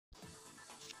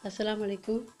அஸ்ஸலாமு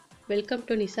அலைக்கும். Welcome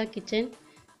to Nisha kitchen.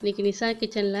 இன்றைக்கி நிசா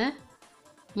கிச்சனில்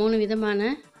 3 விதமான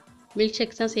மில்க்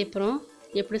ஷேக்ஸ் தான் சேர்ப்புறோம்.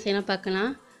 எப்படி செய்யலாம்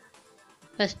பார்க்கலாம்.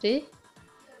 ஃபஸ்ட்டு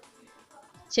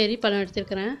செரி பழம்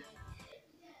எடுத்துருக்கிறேன்.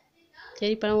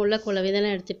 செரி பழம் உள்ளக்குள்ள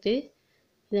விதெல்லாம் எடுத்துகிட்டு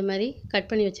இந்த மாதிரி கட்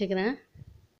பண்ணி வச்சுக்கிறேன்.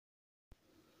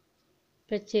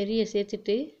 இப்போ செரியை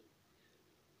சேர்த்துட்டு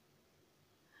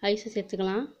ஐஸை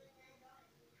சேர்த்துக்கலாம்.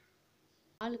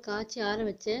 பால் காய்ச்சி ஆற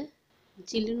வச்ச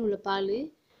ஜில்லுன்னு உள்ள பால்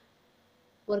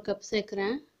 1 கப்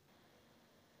சேர்க்குறேன்.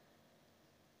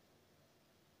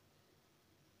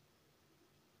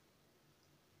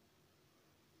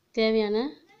 தேவையான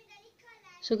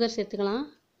சுகர் சேர்த்துக்கலாம்.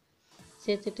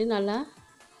 சேர்த்துட்டு நல்லா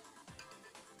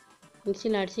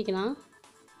மிக்சியில் அடிச்சிக்கலாம்.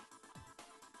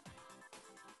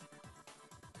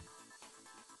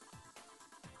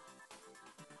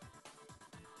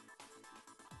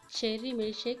 செர்ரி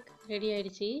மில்க் ஷேக் ரெடி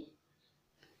ஆகிடுச்சி.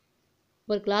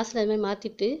 ஒரு கிளாஸில் அது மாதிரி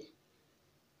மாற்றிட்டு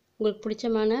உங்களுக்கு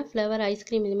பிடிச்சமான ஃப்ளவர்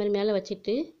ஐஸ்கிரீம் இது மாதிரி மேலே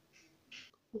வச்சுட்டு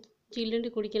சில்லுண்டு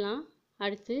குடிக்கலாம்.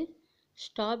 அடுத்து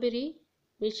ஸ்ட்ராபெரி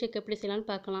மில்க் ஷேக் எப்படி செய்யலான்னு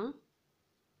பார்க்கலாம்.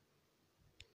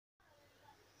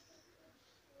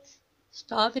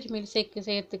 ஸ்ட்ராபெரி மில்க் ஷேக்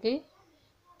செய்கிறதுக்கு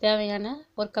தேவையான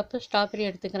 1 கப்பு ஸ்ட்ராபெரி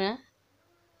எடுத்துக்கிறேன்.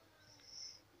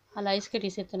 அதில் ஐஸ்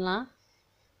கட்டி சேர்த்துடலாம்.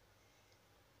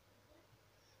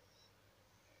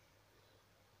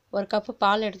 1 கப்பு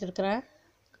பால் எடுத்துருக்கிறேன்.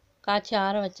 காய்ச்சி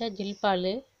ஆற வச்ச ஜில்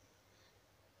பால்.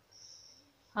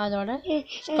 அதோட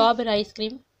ஸ்ட்ராபெரி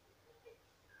ஐஸ்கிரீம்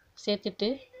சேர்த்துட்டு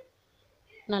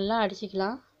நல்லா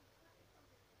அடிச்சிக்கலாம்.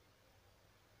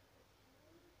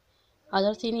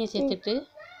 அதோட சீனியை சேர்த்துட்டு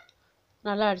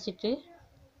நல்லா அடிச்சிட்டு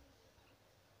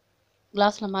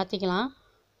கிளாஸில் மாற்றிக்கலாம்.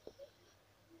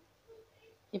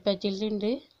 இப்போ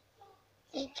ஜில்லுண்டு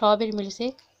ஸ்ட்ராபெரி மில்க்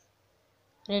ஷேக்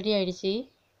ரெடி ஆகிடுச்சி.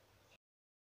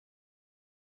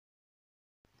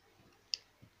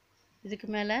 இதுக்கு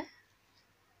மேலே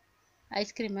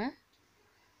ஐஸ்கிரீமை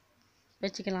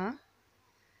வச்சுக்கலாம்.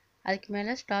 அதுக்கு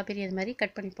மேலே ஸ்ட்ராபெரி அது மாதிரி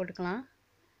கட் பண்ணி போட்டுக்கலாம்.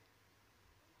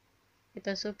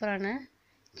 இப்போ சூப்பரான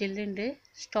ஜில்லுண்டு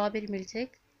ஸ்ட்ராபெரி மில்க்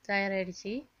ஷேக்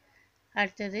தயாராகிடுச்சு.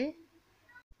 அடுத்தது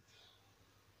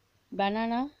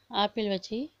பனானா ஆப்பிள்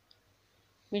வச்சு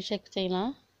மில்க் ஷேக்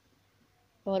செய்யலாம்.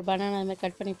 ஒரு பனானா அது மாதிரி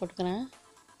கட் பண்ணி போட்டுக்கிறேன்.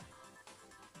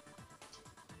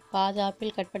 பாதி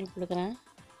ஆப்பிள் கட் பண்ணி போட்டுக்கிறேன்.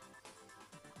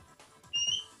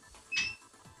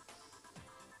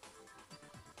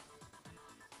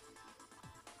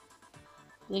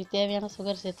 இதுக்கு தேவையான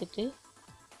சுகர் சேர்த்துட்டு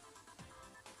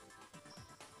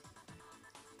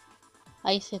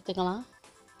ஐஸ் சேர்த்துக்கலாம்.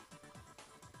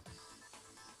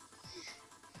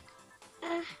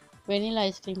 வெனிலா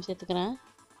ஐஸ்கிரீம் சேர்த்துக்கிறேன்.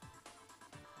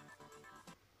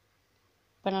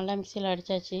 இப்போ நல்லா மிக்சியில்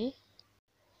அடித்தாச்சு.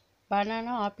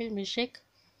 Banana apple milk shake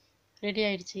ready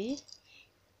ஆகிடுச்சி.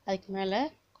 அதுக்கு மேலே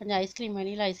கொஞ்சம் ஐஸ்கிரீம்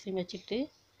வெனிலா ஐஸ்கிரீம் வச்சுட்டு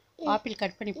ஆப்பிள்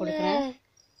கட் பண்ணி போட்டுக்கிறேன்.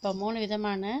 இப்போ 3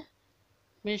 விதமான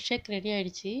மில்க் ஷேக் ரெடி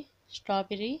ஆகிடுச்சி.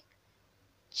 Strawberry,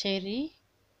 cherry,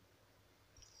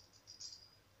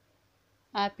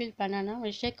 apple, banana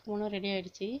milk shake 3 ready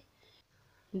ஆகிடுச்சி.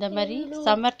 இந்த மாதிரி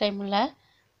சம்மர் டைமில்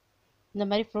இந்த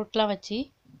மாதிரி ஃப்ரூட்லாம் வச்சு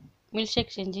மில்க்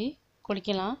ஷேக் செஞ்சு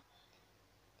குடிக்கலாம்.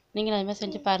 நீங்களும் அது மாதிரி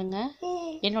செஞ்சு பாருங்கள்.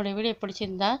 என்னோடய வீடியோ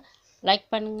பிடிச்சிருந்தா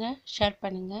லைக் பண்ணுங்கள், ஷேர்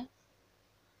பண்ணுங்கள்.